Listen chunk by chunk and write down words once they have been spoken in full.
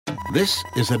This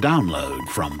is a download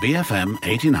from BFM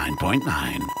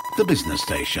 89.9, the business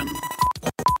station.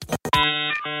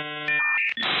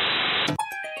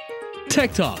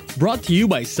 Tech Talk, brought to you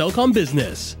by Celcom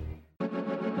Business.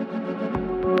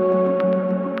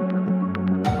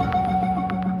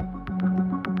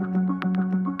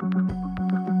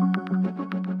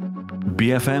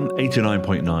 BFM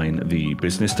 89.9, the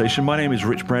business station. My name is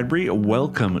Rich Bradbury.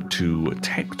 Welcome to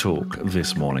Tech Talk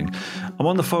this morning. I'm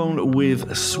on the phone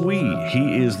with Sui.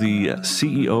 He is the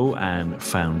CEO and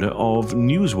founder of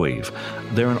Newswave.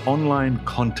 They're an online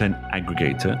content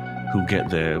aggregator who get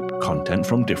their content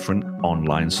from different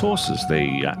online sources.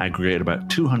 They aggregate about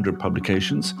 200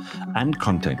 publications and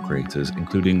content creators,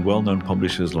 including well-known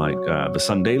publishers like The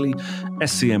Sun Daily,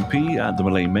 SCMP, The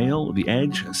Malay Mail, The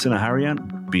Edge,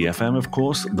 Sinaharian, BFM, of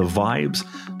course, The Vibes,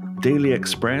 Daily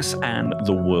Express, and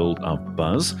The World of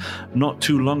Buzz. Not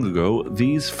too long ago,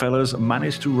 these fellas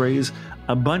managed to raise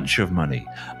a bunch of money.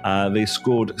 They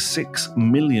scored 6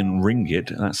 million ringgit,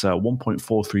 that's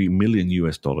 1.43 million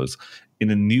US dollars, in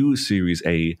a new Series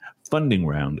A funding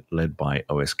round led by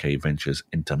OSK Ventures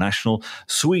International.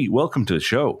 Sui, welcome to the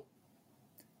show.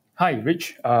 Hi,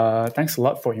 Rich. Thanks a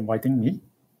lot for inviting me.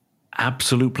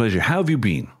 Absolute pleasure. How have you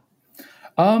been?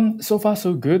 So far,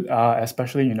 so good.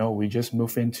 Especially, we just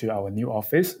moved into our new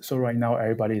office. So right now,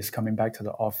 everybody is coming back to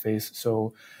the office.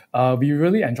 So we're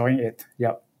really enjoying it.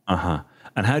 Yep. Uh-huh.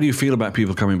 And how do you feel about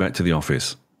people coming back to the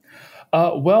office?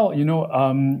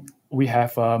 We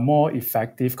have more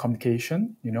effective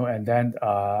communication, and then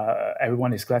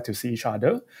everyone is glad to see each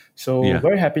other. So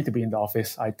very happy to be in the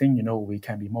office. I think, we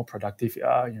can be more productive,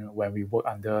 when we work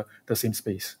under the same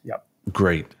space. Yep.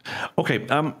 Great. Okay,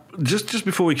 just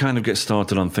before we kind of get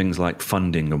started on things like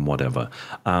funding and whatever,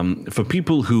 for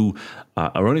people who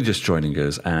are only just joining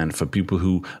us and for people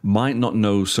who might not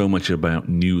know so much about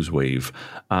Newswave,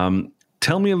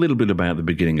 tell me a little bit about the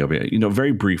beginning of it.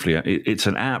 Very briefly, it's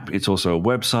an app. It's also a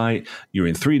website. You're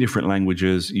in 3 different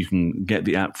languages. You can get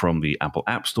the app from the Apple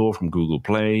App Store, from Google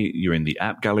Play. You're in the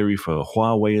app gallery for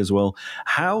Huawei as well.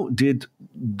 How did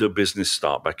the business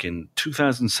start back in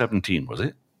 2017, was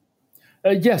it?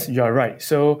 Yes, you're right.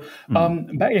 So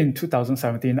back in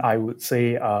 2017, I would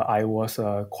say I was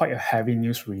quite a heavy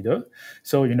news reader.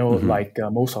 So, like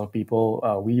most of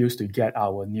people, we used to get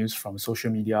our news from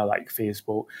social media like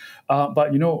Facebook.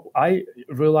 But, I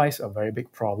realized a very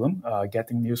big problem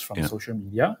getting news from social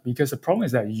media, because the problem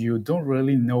is that you don't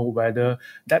really know whether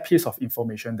that piece of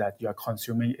information that you are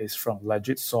consuming is from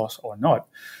legit source or not.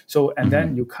 So, and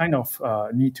then you kind of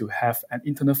need to have an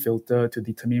internal filter to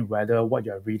determine whether what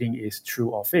you're reading is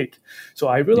true or fake. So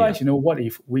I realized, what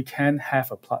if we can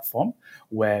have a platform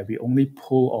where we only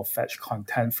pull or fetch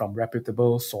content from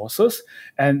reputable sources,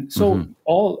 and so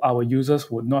all our users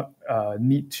would not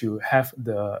need to have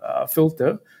the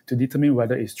filter to determine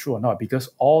whether it's true or not, because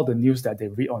all the news that they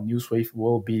read on Newswave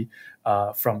will be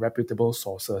from reputable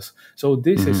sources. So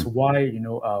this is why,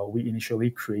 we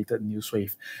initially created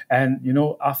Newswave. And,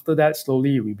 after that,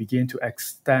 slowly we begin to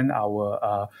extend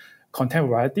our content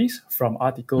varieties from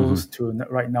articles to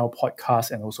right now podcasts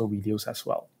and also videos as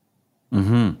well.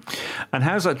 And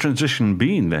how's that transition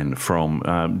been then from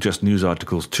just news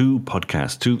articles to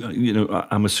podcasts to,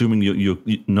 I'm assuming you're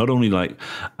not only like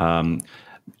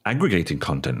aggregating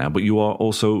content now, but you are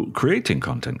also creating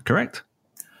content, correct?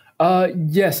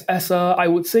 Yes, I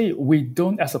would say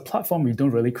as a platform, we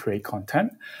don't really create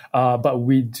content, but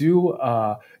we do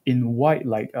invite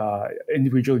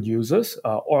individual users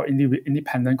or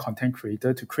independent content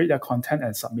creator to create their content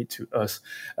and submit to us.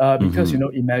 Because,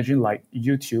 imagine like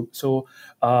YouTube. So,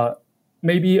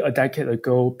 maybe a decade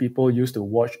ago, people used to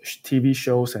watch TV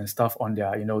shows and stuff on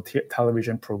their,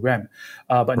 television program.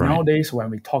 But nowadays, when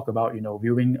we talk about,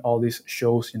 viewing all these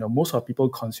shows, most of people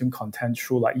consume content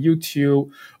through like YouTube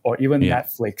or even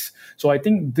Netflix. So I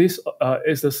think this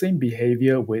is the same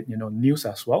behavior with, news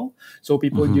as well. So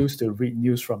people used to read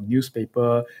news from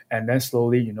newspaper, and then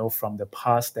slowly, from the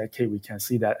past decade, we can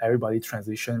see that everybody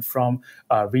transitioned from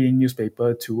reading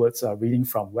newspaper towards reading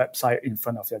from website in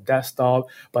front of their desktop.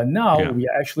 But now, we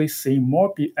are actually seeing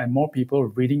more and more people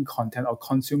reading content or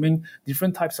consuming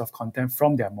different types of content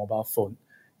from their mobile phone.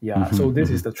 So this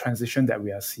is the transition that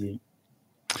we are seeing.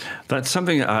 That's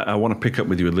something I want to pick up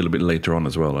with you a little bit later on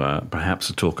as well, perhaps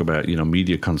to talk about,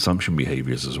 media consumption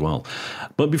behaviors as well.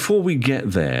 But before we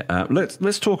get there,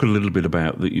 let's talk a little bit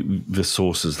about the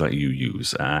sources that you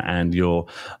use and your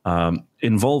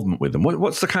involvement with them.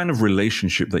 What's the kind of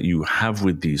relationship that you have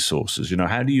with these sources?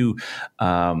 How do you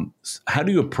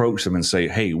approach them and say,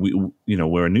 hey,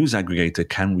 we're a news aggregator,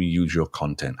 can we use your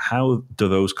content? How do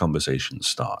those conversations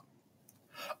start?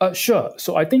 Sure.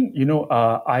 So I think,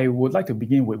 I would like to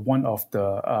begin with one of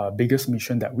the biggest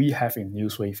mission that we have in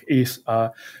Newswave is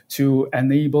to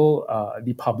enable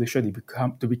the publisher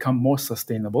to become more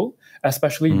sustainable,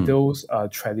 especially those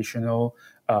traditional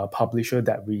publisher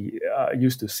that we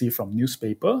used to see from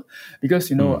newspaper.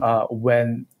 Because,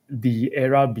 when the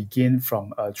era begin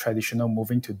from traditional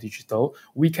moving to digital,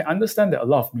 we can understand that a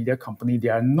lot of media company, they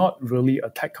are not really a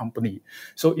tech company.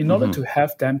 So in order to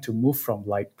have them to move from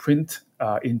like print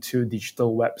into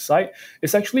digital website,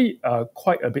 it's actually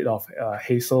quite a bit of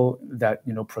hassle that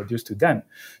produced to them.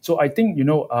 So I think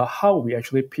how we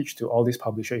actually pitch to all these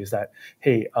publishers is that,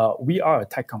 hey, we are a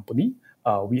tech company,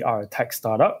 we are a tech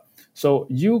startup. So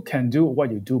you can do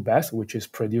what you do best, which is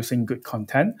producing good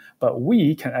content, but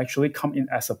we can actually come in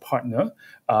as a partner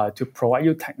to provide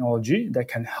you technology that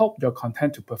can help your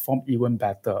content to perform even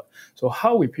better. So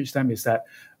how we pitch them is that,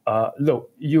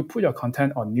 look, you put your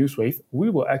content on Newswave, we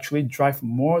will actually drive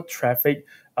more traffic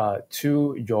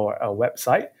to your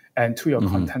website and to your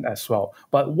content as well.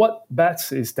 But what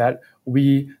best is that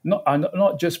we are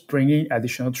not just bringing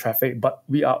additional traffic, but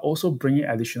we are also bringing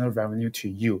additional revenue to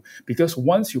you. Because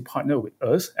once you partner with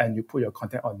us and you put your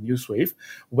content on Newswave,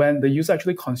 when the user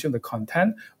actually consume the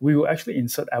content, we will actually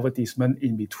insert advertisement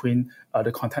in between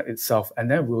the content itself. And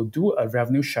then we'll do a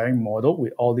revenue sharing model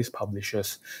with all these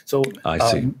publishers. So I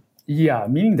see. Yeah,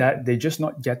 meaning that they're just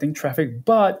not getting traffic,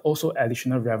 but also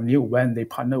additional revenue when they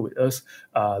partner with us,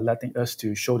 letting us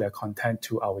to show their content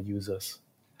to our users.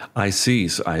 I see.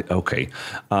 Okay.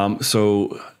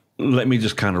 So let me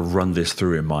just kind of run this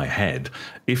through in my head.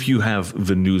 If you have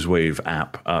the Newswave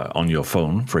app on your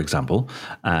phone, for example,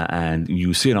 and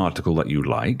you see an article that you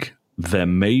like, there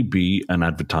may be an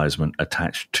advertisement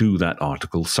attached to that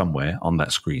article somewhere on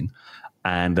that screen.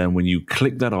 And then when you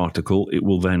click that article, it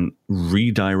will then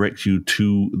redirect you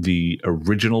to the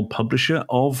original publisher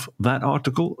of that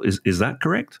article. Is that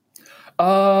correct?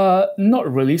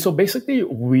 Not really. So basically,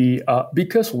 we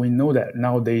because we know that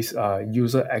nowadays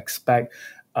user expect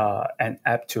an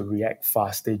app to react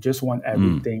fast. They just want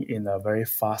everything in a very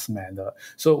fast manner.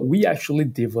 So we actually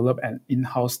develop an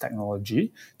in-house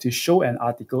technology to show an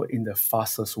article in the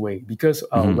fastest way. Because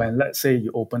when, let's say,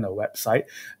 you open a website,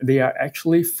 they are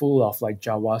actually full of like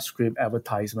JavaScript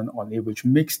advertisement on it, which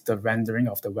makes the rendering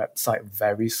of the website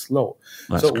very slow.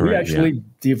 That's so correct, we actually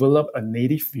develop a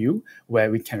native view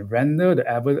where we can render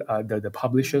the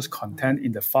publisher's content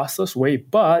in the fastest way,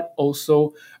 but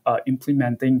also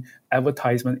implementing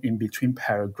advertisement in between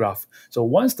paragraph. So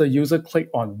once the user click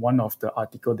on one of the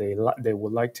article they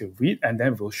would like to read, and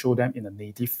then we'll show them in a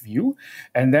native view,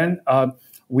 and then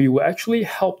we will actually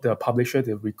help the publisher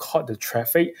to record the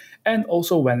traffic, and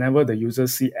also whenever the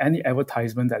users see any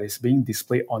advertisement that is being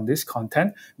displayed on this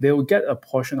content, they will get a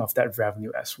portion of that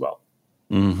revenue as well.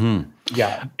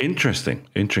 Yeah. Interesting.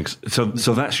 So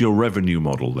that's your revenue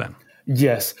model then?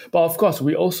 Yes, but of course,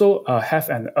 we also have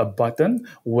a button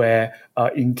where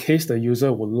in case the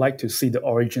user would like to see the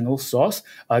original source,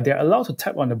 they're allowed to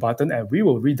tap on the button and we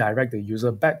will redirect the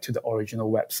user back to the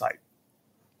original website.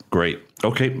 Great.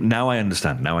 Okay, now I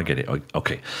understand. Now I get it.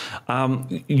 Okay.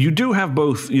 You do have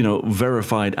both,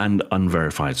 verified and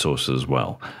unverified sources as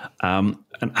well. And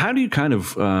how do you kind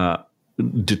of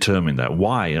determine that?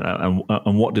 Why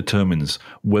and what determines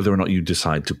whether or not you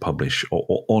decide to publish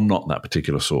or not that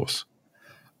particular source?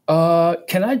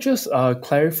 Can I just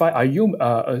clarify? Are you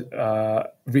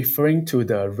referring to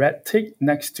the red tick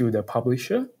next to the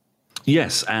publisher?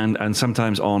 Yes, and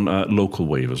sometimes on Local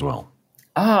Wave as well.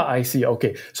 I see.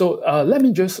 Okay. So let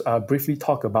me just briefly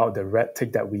talk about the red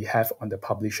tick that we have on the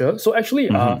publisher. So actually,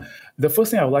 the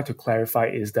first thing I would like to clarify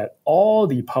is that all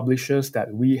the publishers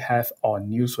that we have on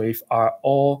Newswave are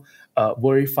all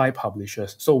verified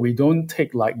publishers. So we don't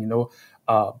take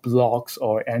blogs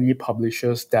or any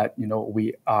publishers that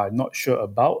we are not sure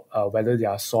about whether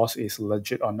their source is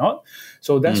legit or not.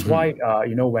 So that's why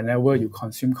whenever you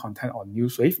consume content on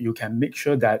Newswave, you can make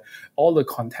sure that all the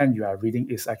content you are reading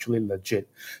is actually legit.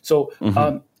 So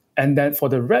and then for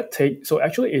the red tick, so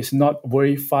actually it's not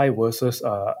verified versus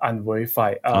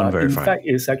unverified. In fact,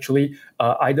 it's actually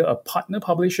either a partner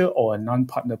publisher or a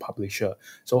non-partner publisher.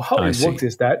 So how it works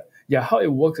is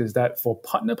that for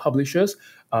partner publishers,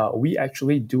 we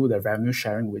actually do the revenue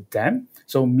sharing with them.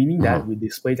 So meaning that we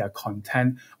display their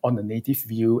content on the native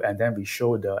view, and then we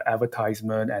show the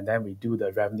advertisement, and then we do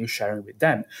the revenue sharing with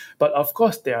them. But of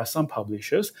course, there are some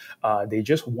publishers, they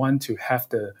just want to have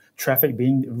the traffic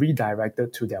being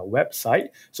redirected to their website.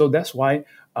 So that's why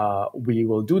we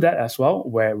will do that as well,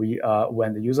 where we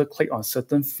when the user click on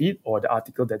certain feed or the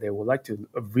article that they would like to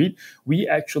read, we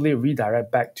actually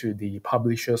redirect back to the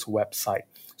publisher's website.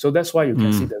 So that's why you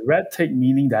can see the red tick,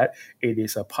 meaning that it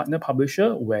is a partner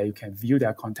publisher where you can view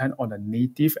their content on a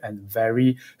native and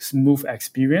very smooth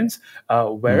experience.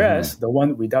 Whereas the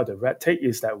one without the red tick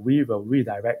is that we will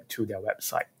redirect to their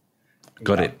website.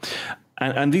 Got it.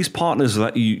 And these partners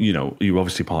that you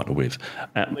obviously partner with,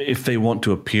 if they want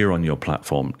to appear on your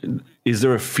platform, is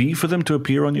there a fee for them to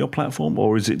appear on your platform,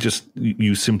 or is it just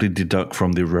you simply deduct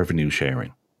from the revenue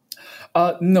sharing?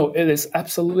 No, it is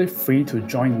absolutely free to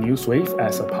join Newswave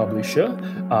as a publisher.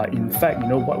 In fact,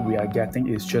 what we are getting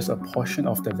is just a portion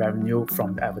of the revenue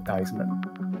from the advertisement.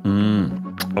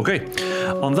 Okay.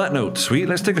 On that note, Sui,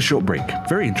 let's take a short break.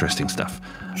 Very interesting stuff.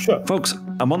 Sure. Folks,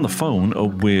 I'm on the phone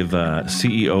with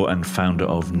CEO and founder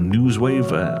of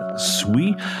Newswave,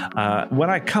 Sui. When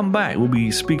I come back, we'll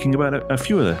be speaking about a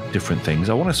few other different things.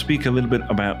 I want to speak a little bit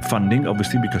about funding,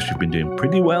 obviously, because you've been doing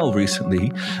pretty well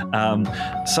recently.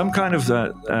 Some kind of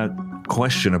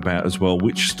question about as well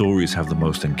which stories have the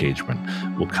most engagement.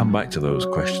 We'll come back to those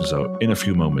questions though in a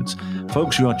few moments.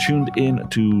 Folks, you are tuned in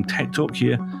to Tech Talk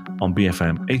here on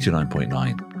BFM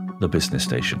 89.9, the business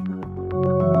station.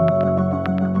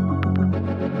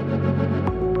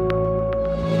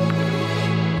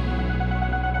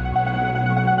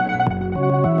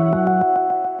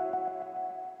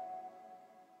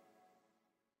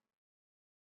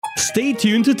 Stay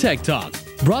tuned to Tech Talk,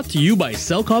 brought to you by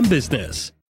Celcom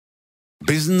Business.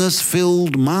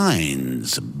 Business-filled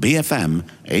minds. BFM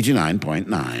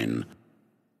 89.9.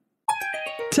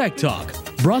 Tech Talk,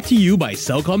 brought to you by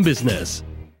Celcom Business.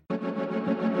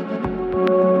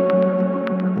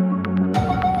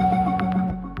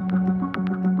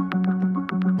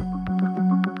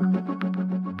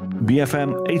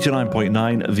 BFM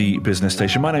 89.9, the business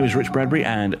station. My name is Rich Bradbury,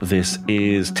 and this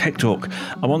is Tech Talk.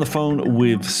 I'm on the phone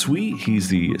with Sui. He's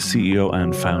the CEO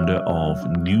and founder of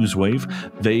Newswave.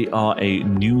 They are a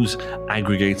news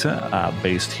aggregator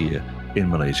based here in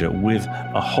Malaysia with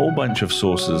a whole bunch of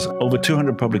sources, over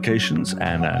 200 publications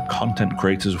and content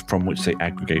creators from which they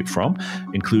aggregate from,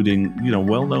 including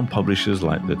well-known publishers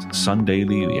like the Sun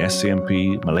Daily, the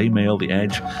SCMP, Malay Mail, The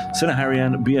Edge, Sinar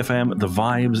Harian, BFM, The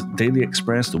Vibes, Daily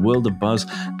Express, The World of Buzz,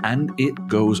 and it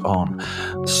goes on.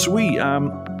 Sui,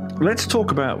 let's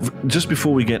talk about, just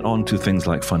before we get on to things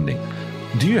like funding,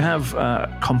 do you have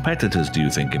competitors, do you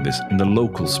think, in the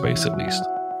local space at least?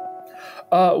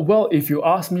 Well, if you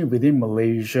ask me within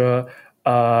Malaysia,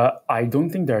 I don't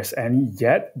think there's any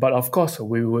yet. But of course,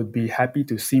 we would be happy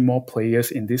to see more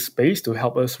players in this space to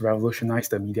help us revolutionize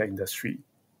the media industry.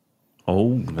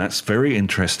 Oh, that's very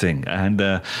interesting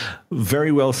and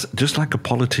very well, just like a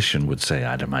politician would say,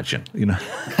 I'd imagine.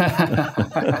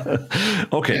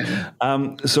 Okay,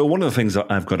 so one of the things that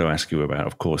I've got to ask you about,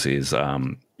 of course, is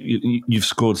you've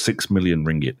scored 6 million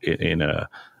ringgit in a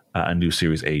new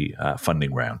Series A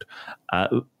funding round.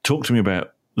 Talk to me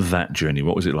about that journey.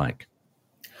 What was it like?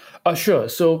 Sure.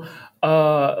 So,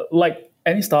 like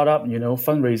any startup,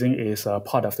 fundraising is a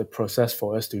part of the process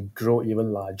for us to grow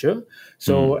even larger.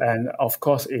 So, and of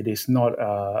course, it is not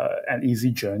an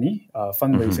easy journey.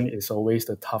 Fundraising is always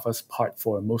the toughest part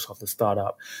for most of the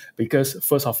startup, because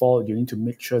first of all, you need to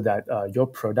make sure that your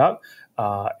product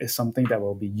is something that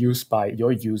will be used by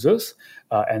your users.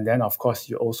 And then, of course,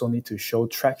 you also need to show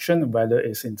traction, whether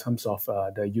it's in terms of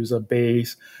the user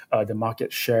base, the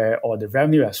market share, or the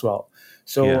revenue as well.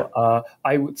 So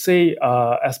I would say,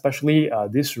 especially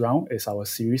this round is our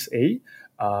Series A.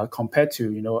 Compared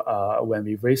to when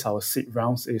we raise our seed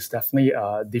rounds, is definitely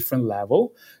a different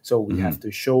level. So we have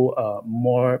to show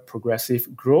more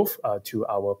progressive growth to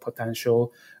our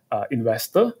potential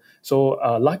investor. So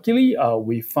luckily,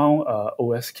 we found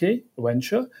OSK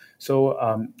Venture.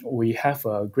 So we have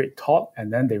a great talk,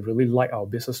 and then they really like our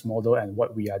business model and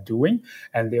what we are doing,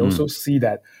 and they also see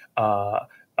that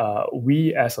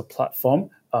we as a platform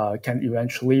can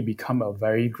eventually become a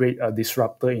very great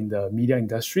disruptor in the media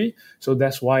industry. So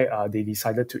that's why they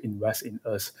decided to invest in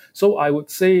us. So I would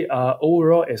say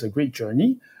overall, it's a great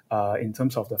journey in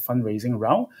terms of the fundraising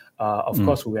round. Of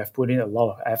course, we have put in a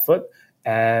lot of effort.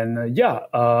 And in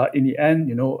the end,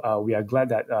 we are glad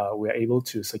that we are able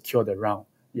to secure the round.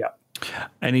 Yeah.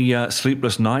 Any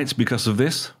sleepless nights because of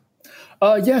this?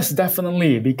 Yes,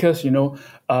 definitely. Because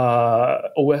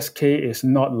OSK is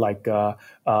not like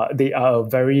they are a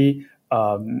very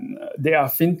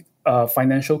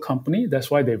financial company. That's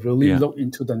why they really look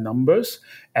into the numbers.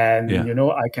 And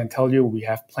I can tell you, we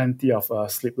have plenty of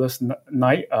sleepless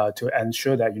night to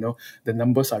ensure that the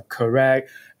numbers are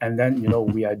correct. And then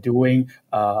we are doing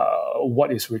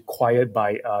what is required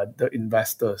by the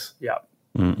investors. Yeah.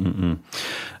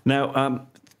 Now,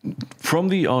 From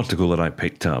the article that I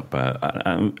picked up,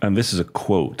 and this is a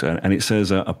quote, and it says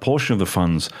a portion of the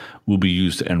funds will be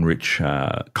used to enrich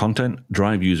content,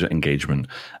 drive user engagement,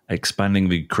 expanding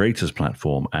the creators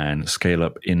platform, and scale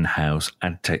up in-house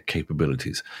ad tech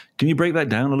capabilities. Can you break that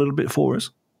down a little bit for us?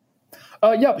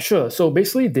 Yeah, sure. So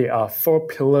basically, there are 4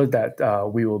 pillars that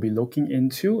we will be looking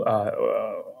into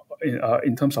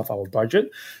in terms of our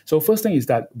budget. So first thing is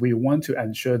that we want to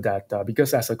ensure that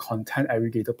because as a content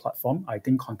aggregator platform, I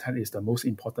think content is the most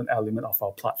important element of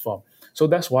our platform. So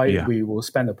that's why we will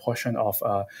spend a portion of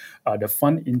the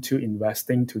fund into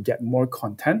investing to get more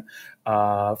content.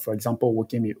 For example,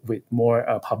 working with more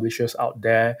publishers out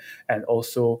there, and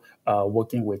also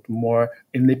working with more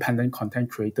independent content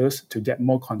creators to get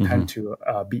more content to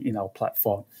be in our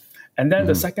platform. And then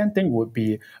the second thing would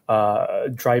be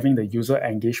driving the user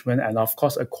engagement and, of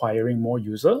course, acquiring more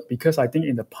user, because I think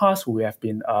in the past we have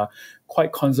been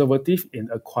quite conservative in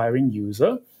acquiring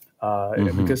user.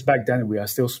 Because back then we are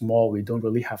still small, we don't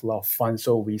really have a lot of funds,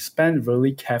 so we spend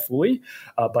really carefully.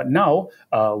 But now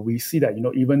we see that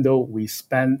even though we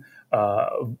spend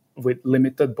with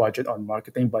limited budget on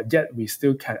marketing, but yet we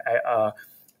still can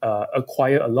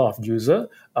acquire a lot of user.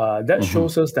 That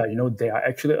shows us that there are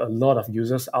actually a lot of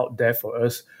users out there for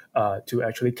us to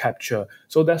actually capture.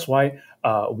 So that's why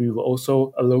we will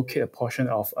also allocate a portion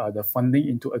of the funding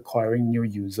into acquiring new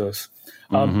users.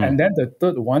 And then the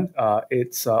third one,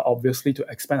 it's obviously to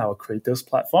expand our creators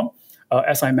platform.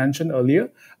 As I mentioned earlier,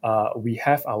 we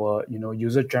have our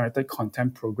user-generated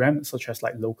content program, such as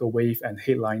like Local Wave and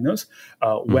Headliners,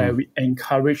 where we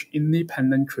encourage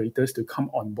independent creators to come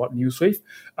on board Newswave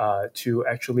to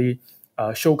actually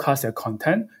showcase their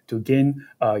content, to gain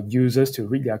users to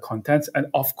read their contents, and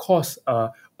of course,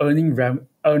 earning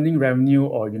revenue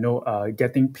or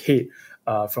getting paid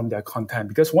from their content.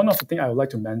 Because one of the things I would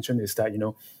like to mention is that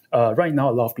right now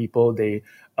a lot of people, they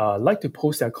like to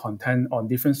post their content on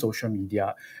different social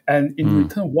media, and in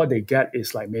return what they get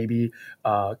is like maybe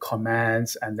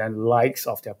comments and then likes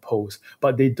of their posts,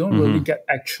 but they don't really get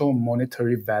actual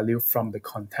monetary value from the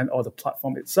content or the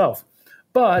platform itself.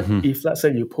 But if, let's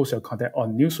say, you post your content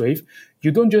on Newswave,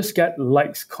 you don't just get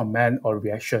likes, comment, or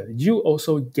reaction. You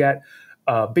also get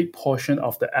a big portion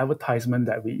of the advertisement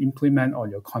that we implement on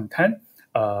your content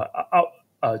out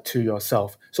to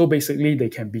yourself. So basically, they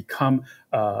can become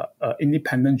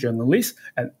independent journalists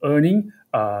and earning,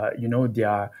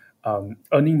 their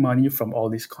earning money from all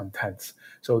these contents.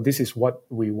 So this is what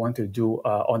we want to do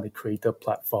on the creator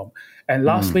platform. And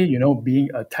lastly, being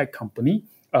a tech company,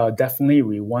 definitely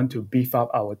we want to beef up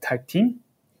our tech team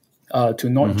to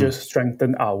not just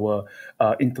strengthen our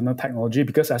internal technology,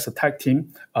 because as a tech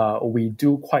team, we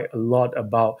do quite a lot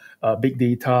about big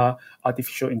data,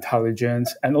 artificial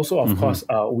intelligence, and also, of course,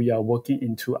 we are working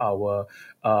into our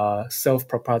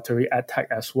self-proprietary ad tech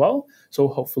as well. So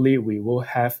hopefully we will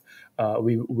have,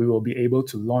 we will be able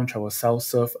to launch our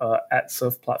self-serve ad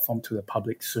serve platform to the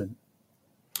public soon.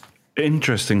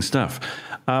 Interesting stuff.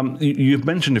 You've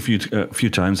mentioned a few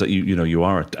times that you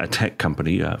are a tech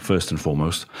company first and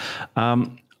foremost.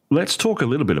 Let's talk a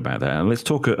little bit about that, and let's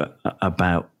talk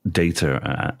about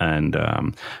data and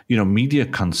media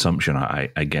consumption.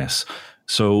 I guess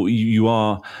so. You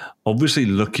are obviously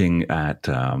looking at,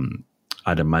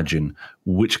 I'd imagine,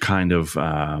 which kind of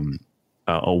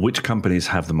or which companies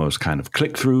have the most kind of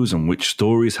click-throughs and which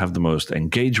stories have the most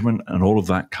engagement and all of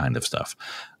that kind of stuff.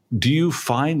 Do you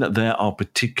find that there are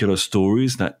particular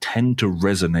stories that tend to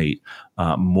resonate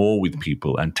more with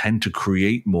people and tend to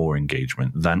create more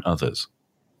engagement than others?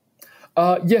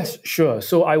 Yes, sure.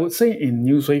 So I would say in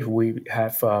Newswave, we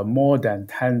have more than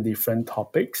 10 different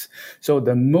topics. So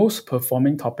the most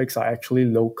performing topics are actually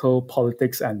local,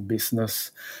 politics, and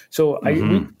business. So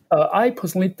I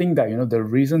personally think that, the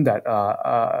reason that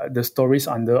the stories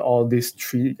under all these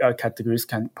 3 categories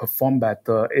can perform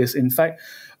better is, in fact,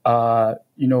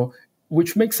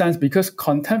 which makes sense because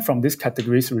content from these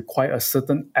categories require a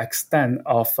certain extent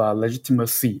of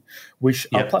legitimacy, which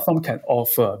our platform can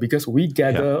offer, because we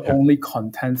gather only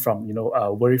content from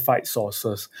verified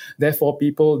sources. Therefore,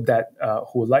 people that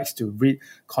who likes to read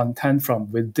content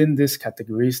from within these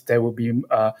categories, they will be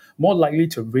more likely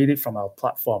to read it from our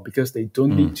platform, because they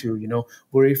don't need to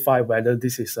verify whether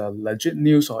this is a legit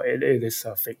news or it is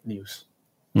fake news.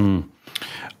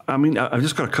 I mean, I've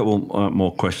just got a couple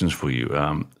more questions for you,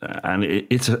 and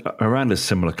it's around a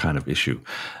similar kind of issue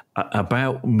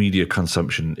about media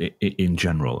consumption in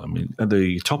general. I mean, at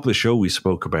the top of the show, we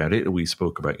spoke about it. We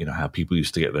spoke about how people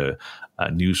used to get their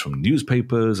news from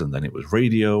newspapers, and then it was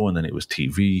radio, and then it was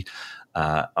TV,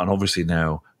 and obviously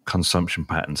now consumption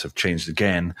patterns have changed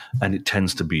again, and it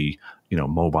tends to be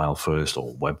mobile first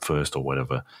or web first or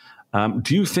whatever.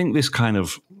 Do you think this kind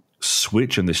of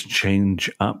switch and this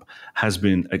change up has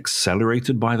been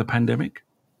accelerated by the pandemic?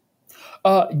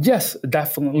 Yes,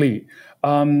 definitely.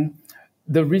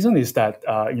 The reason is that,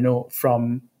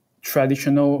 from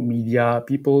traditional media,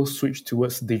 people switch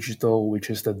towards digital,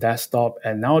 which is the desktop.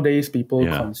 And nowadays, people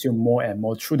consume more and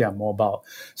more through their mobile.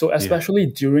 So especially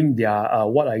during their,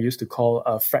 what I used to call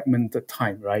a fragmented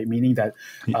time, right? Meaning that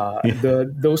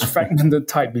those fragmented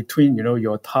time between,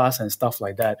 your tasks and stuff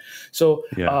like that. So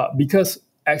because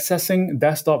accessing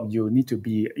desktop, you need to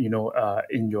be,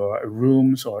 in your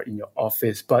rooms or in your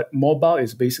office. But mobile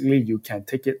is basically you can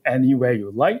take it anywhere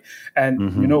you like.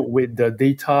 And, with the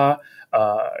data,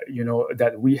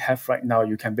 that we have right now,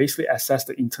 you can basically access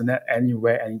the internet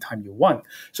anywhere, anytime you want.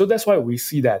 So that's why we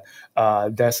see that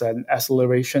there's an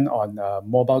acceleration on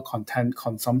mobile content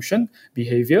consumption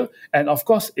behavior. And of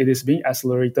course, it is being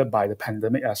accelerated by the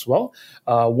pandemic as well.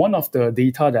 One of the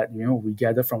data that, we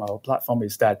gather from our platform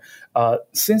is that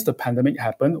since the pandemic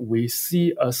happened, we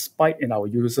see a spike in our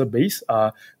user base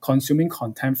consuming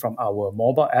content from our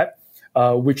mobile app,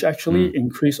 which actually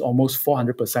increased almost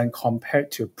 400%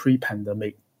 compared to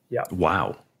pre-pandemic. Yeah.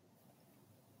 Wow.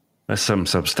 That's some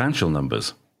substantial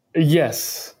numbers.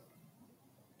 Yes.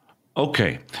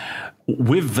 Okay.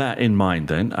 With that in mind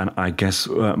then, and I guess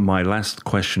my last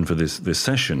question for this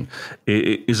session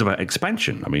is about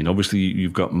expansion. I mean, obviously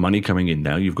you've got money coming in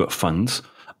now, you've got funds.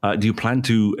 Do you plan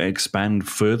to expand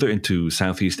further into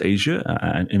Southeast Asia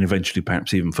and eventually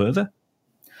perhaps even further?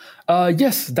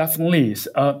 Yes, definitely.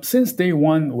 Since day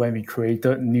one, when we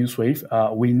created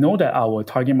NewsWave, we know that our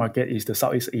target market is the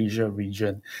Southeast Asia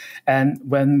region. And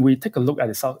when we take a look at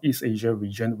the Southeast Asia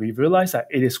region, we realize that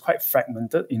it is quite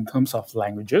fragmented in terms of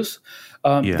languages.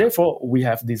 Therefore, we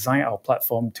have designed our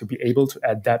platform to be able to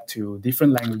adapt to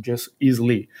different languages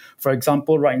easily. For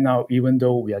example, right now, even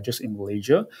though we are just in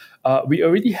Malaysia, we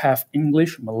already have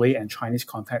English, Malay, and Chinese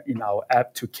content in our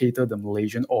app to cater the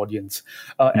Malaysian audience.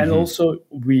 And also,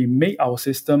 we make our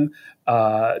system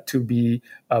to be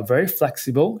very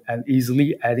flexible and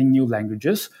easily adding new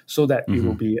languages so that it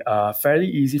will be fairly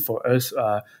easy for us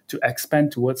to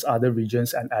expand towards other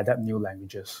regions and adapt new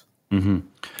languages. Do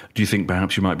you think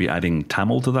perhaps you might be adding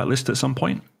Tamil to that list at some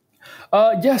point?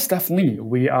 Yes, definitely.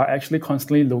 We are actually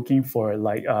constantly looking for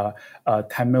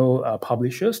Tamil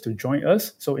publishers to join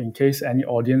us. So in case any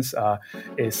audience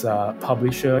is a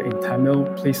publisher in Tamil,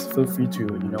 please feel free to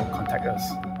contact us.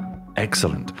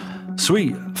 Excellent.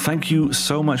 Sweet. Thank you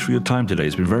so much for your time today.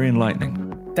 It's been very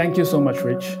enlightening. Thank you so much,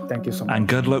 Rich. Thank you so much. And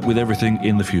good luck with everything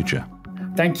in the future.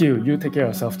 Thank you. You take care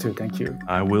of yourself too. Thank you.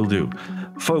 I will do.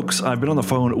 Folks, I've been on the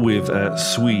phone with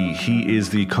Swee. He is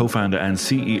the co-founder and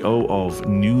CEO of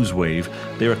NewsWave.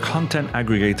 They're a content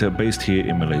aggregator based here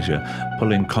in Malaysia,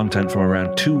 pulling content from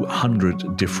around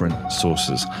 200 different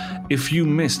sources. If you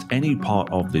missed any part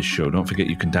of this show, don't forget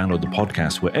you can download the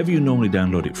podcast wherever you normally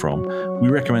download it from. We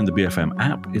recommend the BFM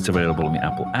app. It's available in the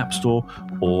Apple App Store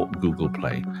or Google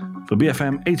Play. For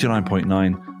BFM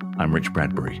 89.9, I'm Rich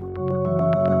Bradbury.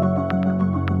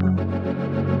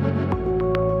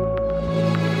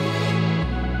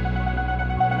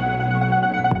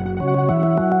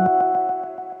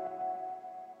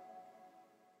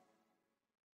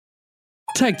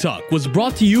 Tech Talk was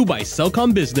brought to you by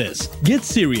Celcom Business. Get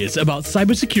serious about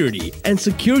cybersecurity and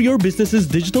secure your business's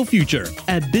digital future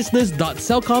at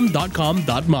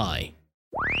business.celcom.com.my.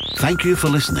 Thank you for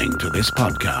listening to this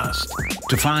podcast.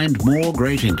 To find more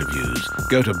great interviews,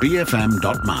 go to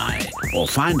bfm.my or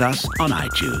find us on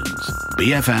iTunes.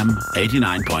 BFM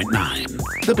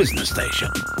 89.9, the business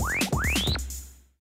station.